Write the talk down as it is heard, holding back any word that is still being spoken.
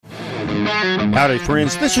Howdy,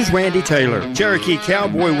 friends. This is Randy Taylor, Cherokee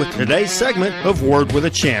Cowboy, with today's segment of Word with a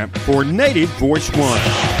Champ for Native Voice One.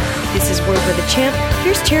 This is Word with a Champ.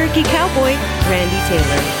 Here's Cherokee Cowboy, Randy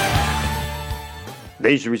Taylor.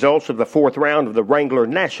 These are results of the fourth round of the Wrangler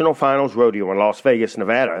National Finals Rodeo in Las Vegas,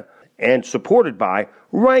 Nevada, and supported by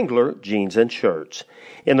Wrangler Jeans and Shirts.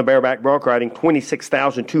 In the bareback bronc riding,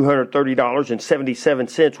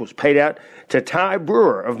 $26,230.77 was paid out to Ty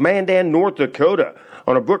Brewer of Mandan, North Dakota,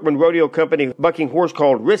 on a Brookman Rodeo Company bucking horse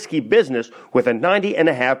called Risky Business with a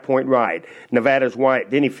 90.5-point ride. Nevada's Wyatt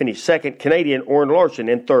Denny finished second, Canadian Orrin Larson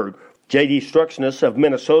in third. J.D. Struxness of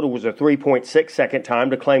Minnesota was a 3.6-second time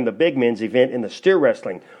to claim the big men's event in the steer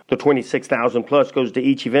wrestling. The $26,000 plus goes to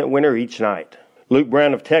each event winner each night. Luke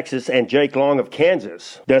Brown of Texas and Jake Long of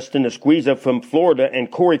Kansas, Dustin Esquiza from Florida,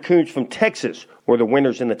 and Corey Coons from Texas were the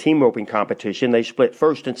winners in the team roping competition. They split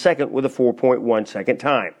first and second with a 4.1-second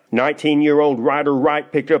time. 19-year-old Ryder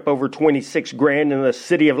Wright picked up over $26,000 in the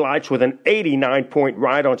City of Lights with an 89-point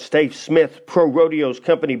ride on Stave Smith Pro Rodeos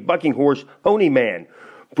Company bucking horse Honey Man.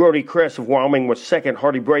 Brody Kress of Wyoming was second,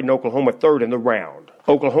 Hardy Braden, Oklahoma, third in the round.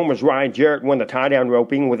 Oklahoma's Ryan Jarrett won the tie-down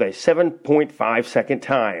roping with a 7.5-second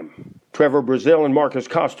time. Trevor Brazil and Marcus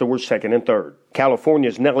Costa were second and third.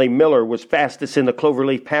 California's Nellie Miller was fastest in the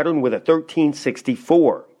cloverleaf pattern with a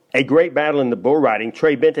 13.64. A great battle in the bull riding.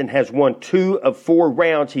 Trey Benton has won 2 of 4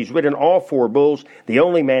 rounds. He's ridden all 4 bulls, the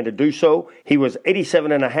only man to do so. He was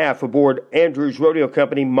 87.5 aboard Andrews Rodeo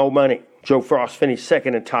Company Mo Money. Joe Frost finished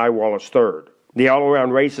second and Ty Wallace third. The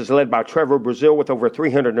all-around race is led by Trevor Brazil with over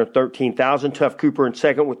 $313,000. Tuff Cooper in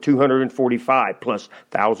second with $245 plus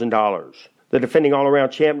 $1,000. The defending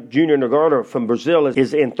all-around champ Junior Nagano from Brazil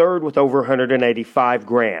is in third with over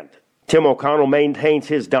 $185,000. Tim O'Connell maintains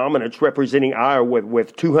his dominance, representing Iowa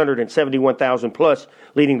with $271,000 plus,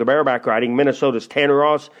 leading the bareback riding. Minnesota's Tanner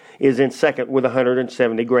Ross is in second with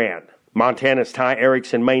 $170,000. Montana's Ty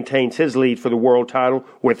Erickson maintains his lead for the world title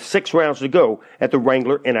with 6 rounds to go at the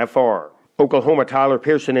Wrangler NFR. Oklahoma Tyler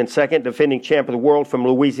Pearson in second, defending champ of the world from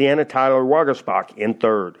Louisiana Tyler Wagersbach in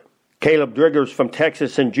third. Caleb Driggers from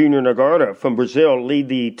Texas and Junior Nagano from Brazil lead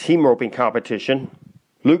the team roping competition.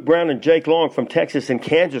 Luke Brown and Jake Long from Texas and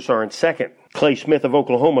Kansas are in second. Clay Smith of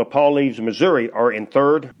Oklahoma, Paul Leaves, Missouri are in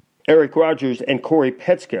third. Eric Rogers and Corey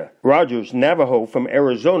Petska, Rogers Navajo from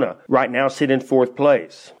Arizona, right now sit in fourth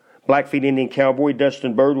place. Blackfeet Indian Cowboy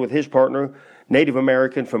Dustin Bird with his partner, Native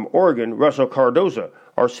American from Oregon, Russell Cardoza,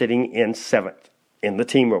 are sitting in seventh in the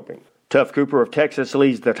team roping. Tuff Cooper of Texas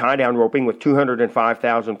leads the tie-down roping with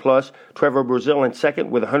 $205,000 plus. Trevor Brazil in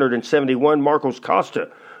second with $171,000. Marcos Costa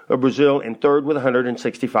of Brazil in third with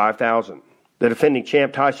 $165,000. The defending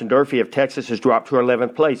champ Tyson Durfee of Texas has dropped to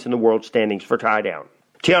 11th place in the world standings for tie-down.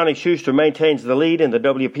 Tiani Schuster maintains the lead in the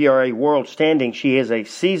WPRA world standings. She is a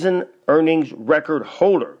season earnings record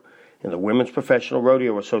holder in the Women's Professional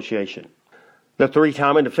Rodeo Association. The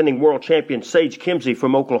 3-time and defending world champion Sage Kimsey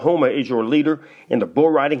from Oklahoma is your leader. In the bull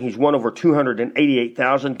riding, he's won over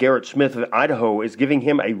 $288,000. Garrett Smith of Idaho is giving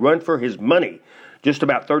him a run for his money, just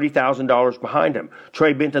about $30,000 behind him.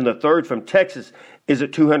 Trey Benton III from Texas is at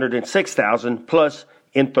 $206,000 plus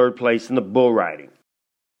in third place in the bull riding.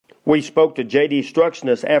 We spoke to J.D.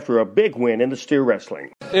 Struxness after a big win in the steer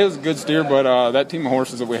wrestling. It was a good steer, but that team of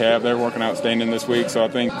horses that we have, they're working outstanding this week, so I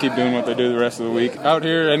think keep doing what they do the rest of the week. Out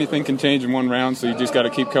here, anything can change in one round, so you just got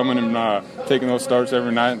to keep coming and taking those starts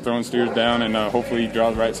every night and throwing steers down, and hopefully you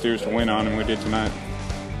draw the right steers to win on, and we did tonight.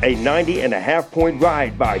 A 90.5-point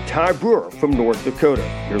ride by Ty Brewer from North Dakota.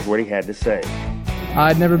 Here's what he had to say.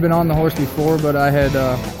 I'd never been on the horse before, but I had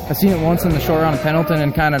I seen it once in the short round of Pendleton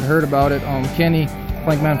and kind of heard about it. Kenny,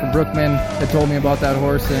 flankman for Brookman, had told me about that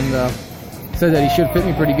horse and said that he should fit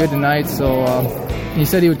me pretty good tonight. So he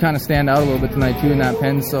said he would kind of stand out a little bit tonight too in that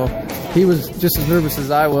pen. So he was just as nervous as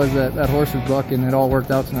I was that that horse would buck, and it all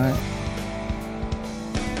worked out tonight.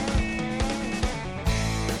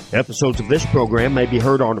 Episodes of this program may be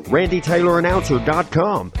heard on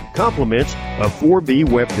RandyTaylorAnnouncer.com. Compliments of 4B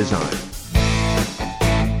Web Design.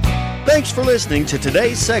 Thanks for listening to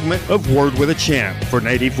today's segment of Word with a Champ. For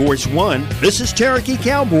Native Voice One, this is Cherokee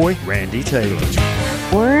Cowboy Randy Taylor.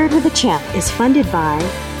 Word with a Champ is funded by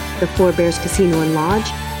the Four Bears Casino and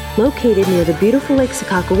Lodge, located near the beautiful Lake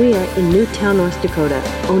Sakakawea in Newtown, North Dakota.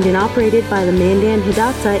 Owned and operated by the Mandan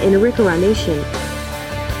Hidatsa in Arikara Nation.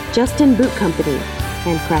 Justin Boot Company,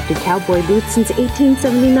 handcrafted cowboy boots since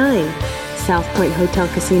 1879. South Point Hotel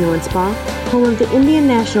Casino and Spa, home of the Indian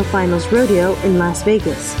National Finals Rodeo in Las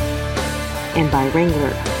Vegas. And by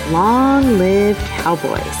Wrangler. Long live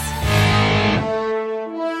Cowboys.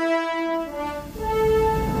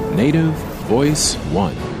 Native Voice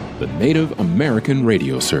One, the Native American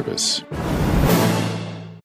radio service.